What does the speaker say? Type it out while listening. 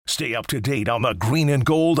Stay up to date on the Green and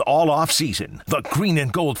Gold all off season. The Green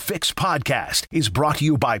and Gold Fix podcast is brought to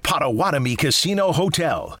you by Potawatomi Casino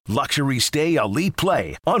Hotel. Luxury stay, elite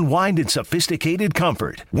play, unwind in sophisticated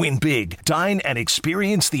comfort. Win big, dine, and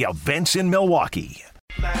experience the events in Milwaukee.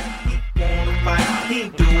 I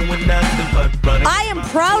am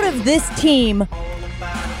proud of this team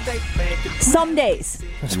some days.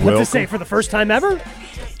 What to say, for the first time ever?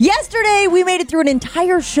 Yesterday, we made it through an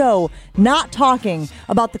entire show not talking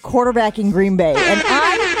about the quarterback in Green Bay. And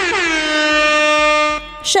I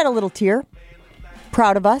shed a little tear.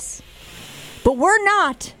 Proud of us. But we're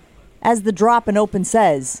not, as the drop and open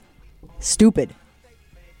says, stupid.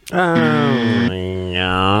 I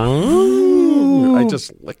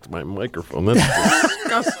just licked my microphone. That's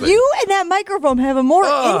disgusting. You and that microphone have a more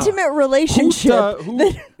intimate relationship.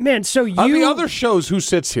 Man, so you... On the other shows, who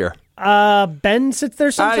sits here? Ben sits there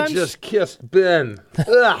sometimes? I just kissed Ben.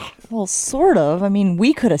 Ugh. Well, sort of. I mean,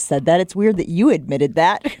 we could have said that. It's weird that you admitted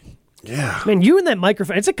that. Yeah. Man, you and that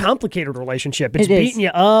microphone, it's a complicated relationship. It's It is. beating you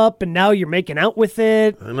up, and now you're making out with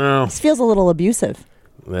it. I know. This feels a little abusive.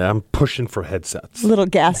 Yeah, I'm pushing for headsets. A little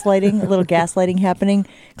gaslighting happening.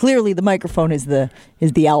 Clearly, the microphone is the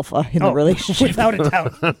alpha in the relationship. Without a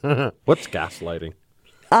doubt. What's gaslighting?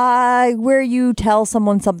 Where you tell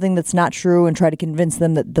someone something that's not true and try to convince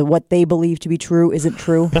them that what they believe to be true isn't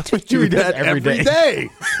true. That's what you do every day.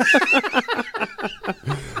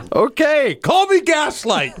 Okay, call me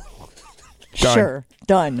Gaslight. Sure,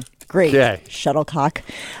 done. Great. Okay. Shuttlecock.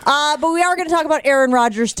 But we are going to talk about Aaron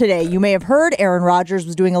Rodgers today. You may have heard Aaron Rodgers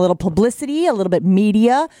was doing a little publicity, a little bit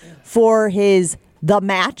media for his The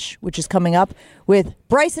Match, which is coming up with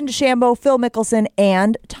Bryson DeChambeau, Phil Mickelson,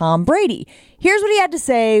 and Tom Brady. Here's what he had to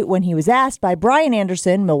say when he was asked by Brian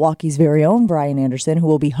Anderson, Milwaukee's very own Brian Anderson, who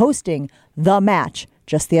will be hosting The Match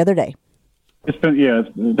just the other day. Thank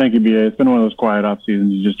you, B.A. It's been one of those quiet off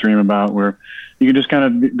seasons you just dream about, where you can just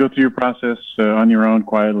kind of go through your process on your own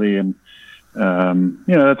quietly, and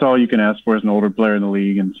that's all you can ask for as an older player in the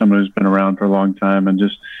league and someone who's been around for a long time and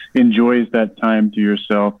just enjoys that time to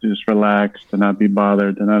yourself, to just relax, to not be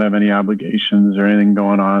bothered, to not have any obligations or anything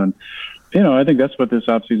going on. And I think that's what this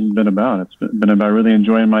off season's been about. It's been about really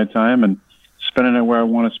enjoying my time and spending it where I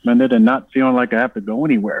want to spend it, and not feeling like I have to go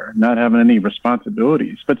anywhere, not having any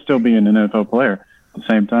responsibilities, but still being an NFL player at the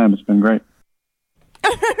same time. It's been great.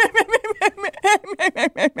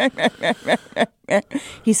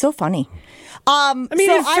 He's so funny. I mean,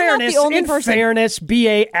 so in I'm not the only person. fairness,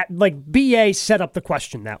 BA set up the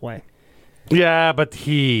question that way. Yeah, but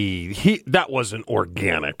he that wasn't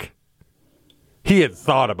organic. He had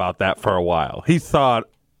thought about that for a while. He thought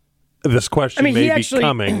this question may be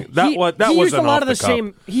coming. That wasn't a lot off of the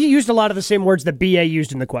same. He used a lot of the same words that BA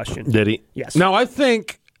used in the question. Did he? Yes. Now I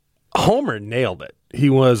think Homer nailed it. He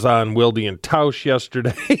was on Wilde and Tausch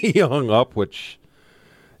yesterday. He hung up, which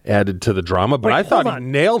added to the drama. But I thought he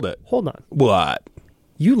nailed it. Hold on. What?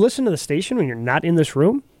 You listen to the station when you're not in this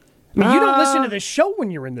room? I mean, you don't listen to the show when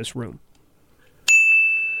you're in this room.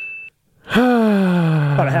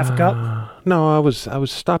 About a half a cup? No, I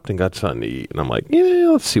was stopped and got something to eat, and I'm like,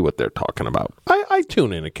 let's see what they're talking about. I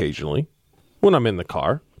tune in occasionally when I'm in the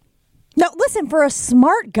car. Now, listen, for a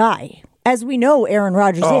smart guy, as we know Aaron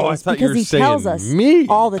Rodgers is, because he tells us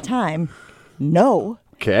all the time, no.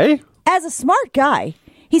 Okay. As a smart guy,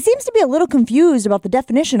 he seems to be a little confused about the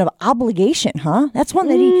definition of obligation, huh? That's one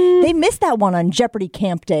that they missed that one on Jeopardy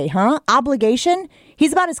Camp Day, huh? Obligation?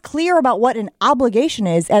 He's about as clear about what an obligation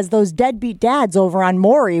is as those deadbeat dads over on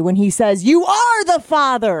Maury when he says, "You are the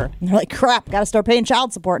father." And they're like, "Crap, got to start paying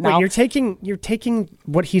child support now." Wait, you're taking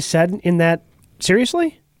what he said in that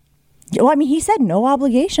seriously? Well, I mean, he said no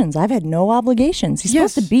obligations. I've had no obligations. He's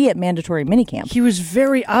supposed to be at mandatory minicamp. He was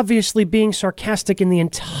very obviously being sarcastic in the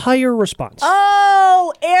entire response.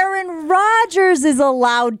 Oh, Aaron Rodgers is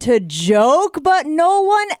allowed to joke, but no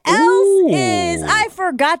one else is. I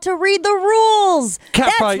forgot to read the rules.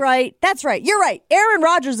 That's right. You're right. Aaron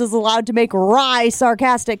Rodgers is allowed to make wry,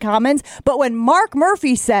 sarcastic comments, but when Mark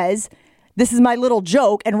Murphy says, "This is my little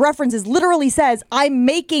joke," and literally says, "I'm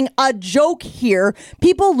making a joke here,"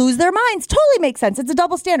 people lose their minds. Totally makes sense. It's a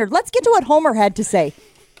double standard. Let's get to what Homer had to say.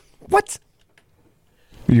 What?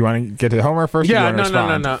 You want to get to Homer first? Yeah,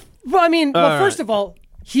 or no. Well, I mean, first of all,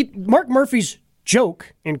 Mark Murphy's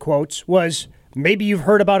joke, in quotes, was, "Maybe you've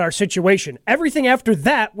heard about our situation." Everything after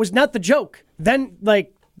that was not the joke. Then,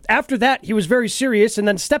 after that, he was very serious and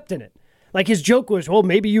then stepped in it. His joke was, "Well,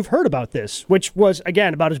 maybe you've heard about this," which was,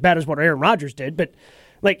 again, about as bad as what Aaron Rodgers did. But,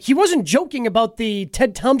 he wasn't joking about the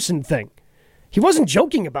Ted Thompson thing. He wasn't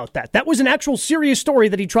joking about that. That was an actual serious story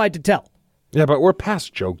that he tried to tell. Yeah, but we're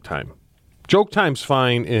past joke time. Joke time's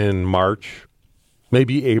fine in March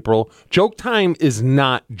maybe April. Joke time is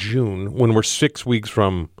not June when we're 6 weeks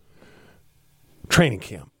from training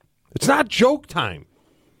camp. It's not joke time.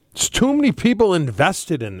 It's too many people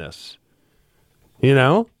invested in this. You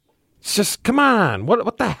know? It's just, come on.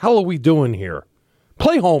 What the hell are we doing here?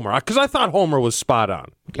 Play Homer, because I thought Homer was spot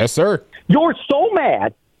on. Yes, sir. You're so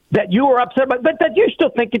mad that you were upset, but that you still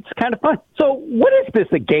think it's kind of fun. So what is this,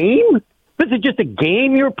 a game? This is just a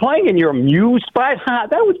game you're playing and you're amused by it? That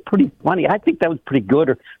was pretty funny. I think that was pretty good.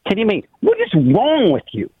 Or Kenny Mayne, what is wrong with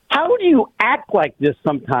you? How do you act like this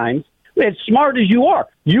sometimes? As smart as you are,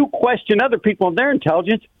 you question other people and their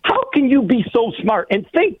intelligence. How can you be so smart and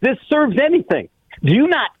think this serves anything? Do you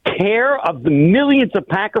not care of the millions of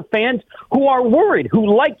Packer fans who are worried,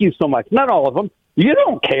 who like you so much? Not all of them. You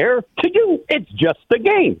don't care. To you, it's just a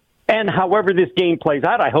game. And however this game plays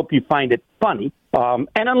out, I hope you find it funny. And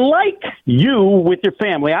unlike you with your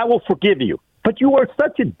family, I will forgive you. But you are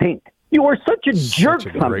such a dink. You are such a jerk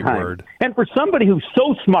sometimes. And for somebody who's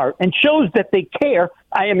so smart and shows that they care,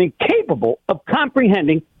 I am incapable of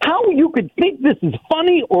comprehending how you could think this is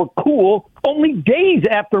funny or cool only days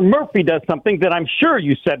after Murphy does something that I'm sure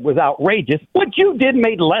you said was outrageous. What you did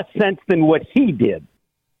made less sense than what he did.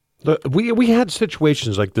 We had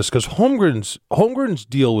situations like this because Holmgren's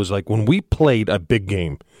deal was like when we played a big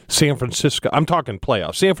game, San Francisco. I'm talking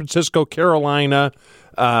playoffs. San Francisco, Carolina,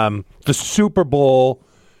 the Super Bowl.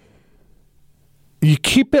 You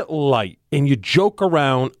keep it light and you joke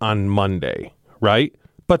around on Monday, right?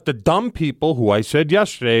 But the dumb people who I said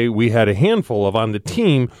yesterday we had a handful of on the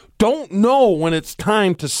team don't know when it's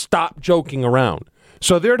time to stop joking around.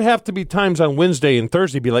 So there'd have to be times on Wednesday and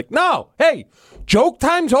Thursday be like, no, hey, joke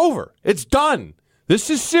time's over. It's done.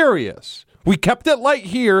 This is serious. We kept it light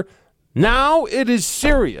here. Now it is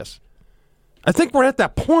serious. I think we're at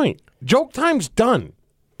that point. Joke time's done.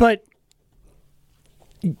 But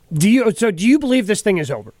do you believe this thing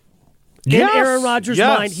is over? Yes, in Aaron Rodgers'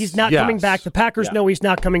 mind, he's not coming back. The Packers know he's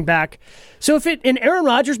not coming back. So in Aaron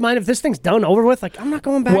Rodgers' mind, if this thing's done, over with, like, I'm not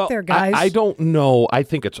going back there, guys. I don't know. I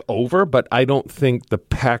think it's over, but I don't think the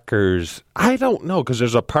Packers, I don't know, because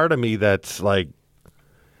there's a part of me that's like,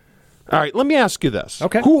 all right, let me ask you this.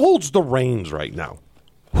 Okay. Who holds the reins right now?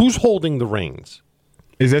 Who's holding the reins?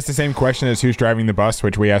 Is this the same question as who's driving the bus,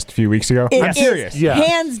 which we asked a few weeks ago? I'm serious. Yeah.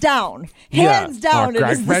 Hands down. Hands down. It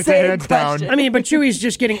is the same question. I mean, but Chewy's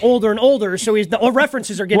just getting older and older, so the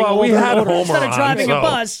references are getting older and older. Instead of driving a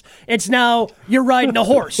bus, it's now you're riding a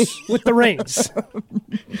horse with the reins.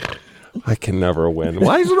 I can never win.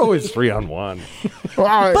 Why is it always 3-on-1?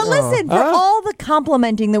 But listen, for all the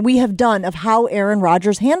complimenting that we have done of how Aaron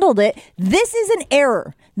Rodgers handled it, this is an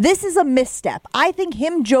error. This is a misstep. I think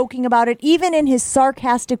him joking about it, even in his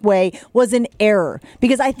sarcastic way, was an error.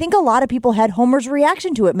 Because I think a lot of people had Homer's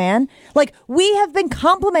reaction to it, man. Like, we have been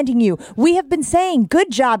complimenting you. We have been saying,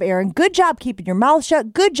 good job, Aaron. Good job keeping your mouth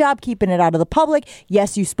shut. Good job keeping it out of the public.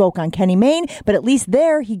 Yes, you spoke on Kenny Mayne, but at least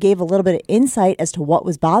there he gave a little bit of insight as to what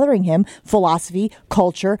was bothering him. Philosophy,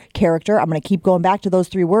 culture, character. I'm going to keep going back to those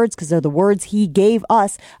 3 words because they're the words he gave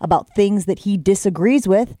us about things that he disagrees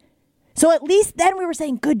with. So at least then we were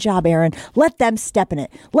saying, good job, Aaron. Let them step in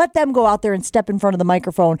it. Let them go out there and step in front of the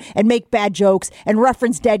microphone and make bad jokes and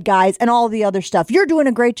reference dead guys and all the other stuff. You're doing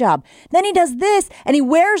a great job. Then he does this and he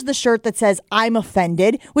wears the shirt that says, I'm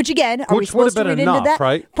offended, which again, are we supposed to read into that?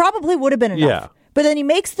 Right? Probably would have been enough. Yeah. But then he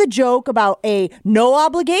makes the joke about no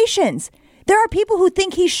obligations. There are people who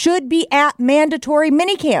think he should be at mandatory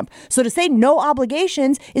minicamp. So to say no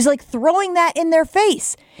obligations is like throwing that in their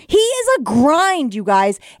face. He is a grind, you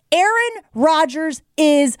guys. Aaron Rodgers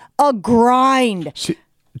is a grind. See,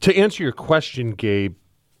 to answer your question, Gabe,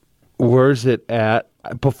 where's it at?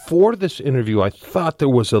 Before this interview, I thought there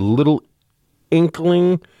was a little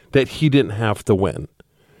inkling that he didn't have to win.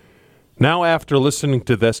 Now, after listening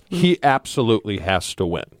to this, he absolutely has to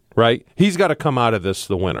win. Right? He's got to come out of this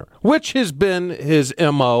the winner, which has been his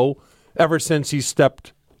MO ever since he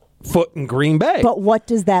stepped foot in Green Bay. But what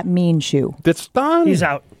does that mean, Shu? It's done. He's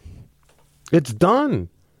out. It's done.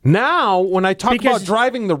 Now, when I talk about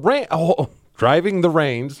driving the reins,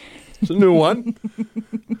 it's a new one.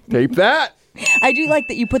 Tape that. I do like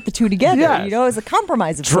that you put the 2 together, yes. As a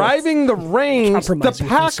compromise of driving the reins, the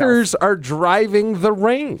Packers are driving the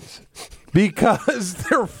reins. Because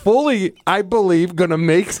they're fully, I believe, going to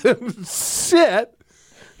make them sit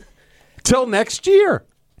till next year,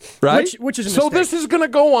 right? Which is a so mistake. this is going to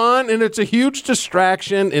go on, and it's a huge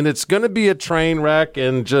distraction, and it's going to be a train wreck,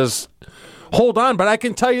 and just hold on. But I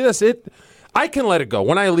can tell you this, I can let it go.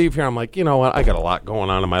 When I leave here, I'm like, you know what? I got a lot going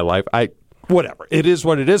on in my life. Whatever. It is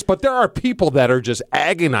what it is. But there are people that are just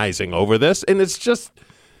agonizing over this, and it's just...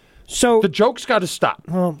 So the joke's got to stop.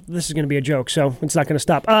 Well, this is going to be a joke, so it's not going to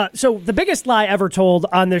stop. So the biggest lie ever told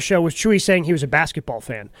on this show was Chewy saying he was a basketball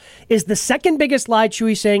fan. Is the second biggest lie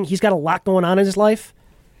Chewy saying he's got a lot going on in his life?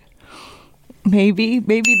 Maybe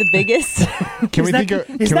the biggest. Is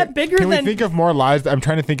that bigger Can than? we think of more lies? I'm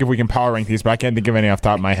trying to think if we can power rank these, but I can't think of any off the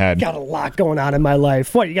top of my head. Got a lot going on in my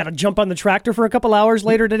life. What, you got to jump on the tractor for a couple hours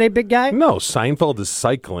later today, big guy? No, Seinfeld is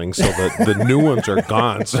cycling, so the new ones are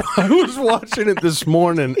gone. So I was watching it this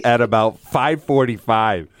morning at about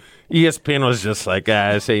 5:45. ESPN was just like,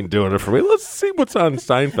 this ain't doing it for me. Let's see what's on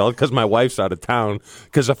Seinfeld, because my wife's out of town.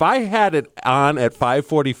 Because if I had it on at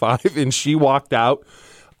 5:45 and she walked out,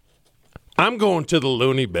 I'm going to the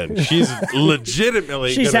loony bin. She's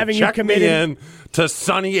legitimately going to check me in to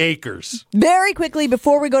Sunny Acres. Very quickly,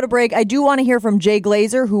 before we go to break, I do want to hear from Jay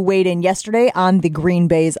Glazer, who weighed in yesterday on the Green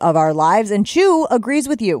Bays of our lives. And Chew agrees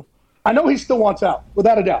with you. I know he still wants out,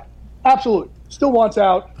 without a doubt. Absolutely. Still wants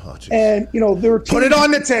out. Oh, and, there are teams. Put it on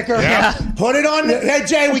the ticker. Yeah. Put it on the Hey,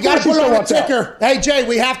 Jay, we got to put it on the ticker. Hey, Jay,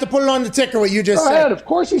 we have to put it on the ticker, what you just said. Of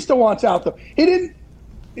course he still wants out, though.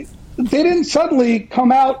 They didn't suddenly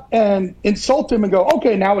come out and insult him and go,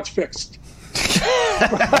 okay, now it's fixed. There's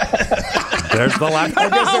the line. I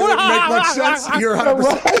guess it wouldn't make much sense. You're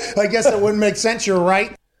 100%. I guess it wouldn't make sense. You're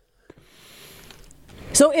right.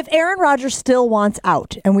 So if Aaron Rodgers still wants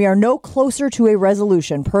out, and we are no closer to a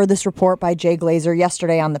resolution, per this report by Jay Glazer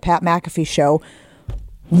yesterday on the Pat McAfee show,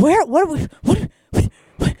 what are we doing?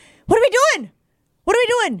 What are we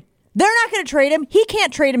doing? They're not going to trade him. He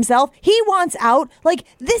can't trade himself. He wants out. Like,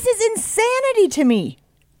 this is insanity to me.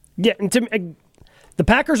 Yeah, and the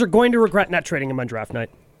Packers are going to regret not trading him on draft night.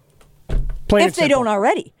 If they don't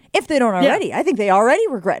already. Yeah. I think they already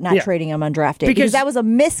regret not trading him on draft day because that was a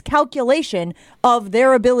miscalculation of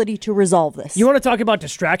their ability to resolve this. You want to talk about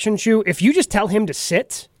distraction, Chew? If you just tell him to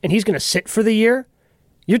sit, and he's going to sit for the year,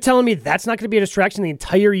 you're telling me that's not going to be a distraction the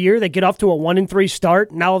entire year? They get off to a 1-3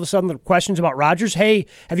 start. Now all of a sudden the questions about Rodgers. Hey,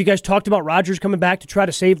 have you guys talked about Rodgers coming back to try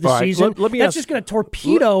to save the season? That's just going to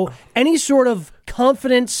torpedo any sort of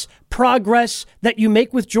confidence, progress that you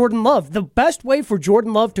make with Jordan Love. The best way for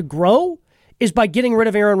Jordan Love to grow is by getting rid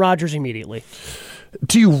of Aaron Rodgers immediately.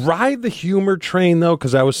 Do you ride the humor train, though?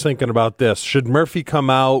 Because I was thinking about this. Should Murphy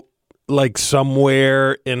come out like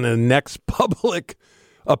somewhere in the next public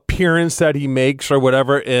appearance that he makes or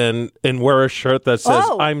whatever and wear a shirt that says,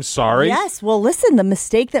 I'm sorry? Yes. Well, listen, the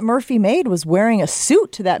mistake that Murphy made was wearing a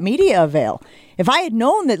suit to that media avail. If I had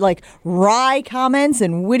known that like wry comments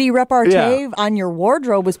and witty repartee on your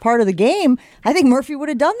wardrobe was part of the game, I think Murphy would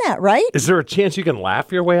have done that, right? Is there a chance you can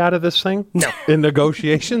laugh your way out of this thing? No. In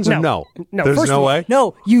negotiations? No. There's no way?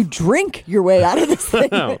 No, you drink your way out of this thing.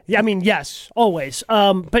 No. Yeah, I mean, yes, always.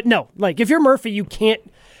 But no, like if you're Murphy, you can't.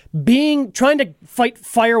 Trying to fight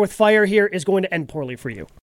fire with fire here is going to end poorly for you.